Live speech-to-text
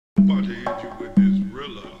About to hit you with this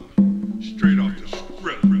Rilla, straight off the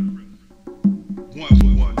script. 1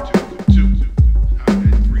 for 1, 2 for 2. How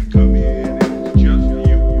that 3 come in, and it's just for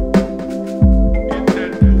you. Get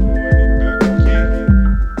that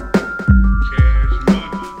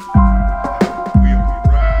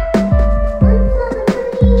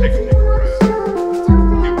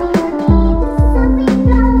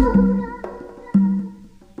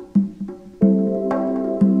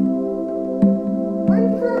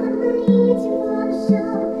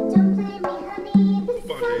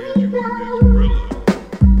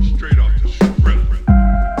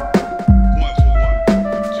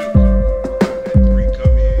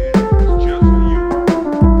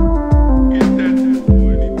boy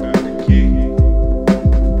and he back again.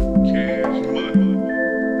 Cash money,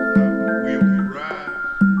 we on the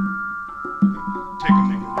ride. Take 'em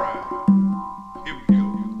on the ride.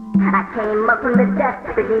 I came up from the dust,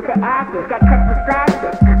 beneath the ashes, got cuts and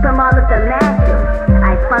slashes from all of the matches.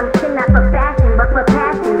 I function not for fashion, but for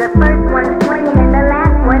passion. The first one swinging and the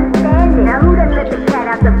last one standing. Now who done let the cat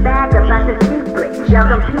out the bag about the secret? Y'all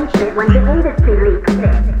gon' peep it when the industry leaks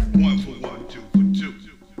it. 1 for 1, 2 for 2.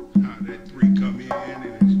 How that 3 come in, and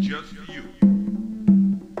it's just for you.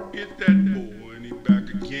 Get that boy and he back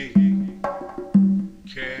again.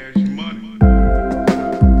 Cash money.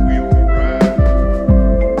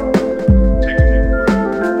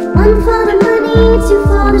 One for the money, 2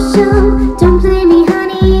 for the show. Don't play me,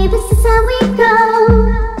 honey, this is how we go.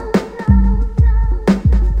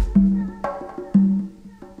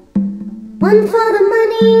 One for the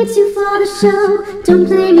money, 2 for the show. Don't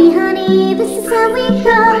play me, honey, this is how we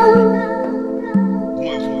go.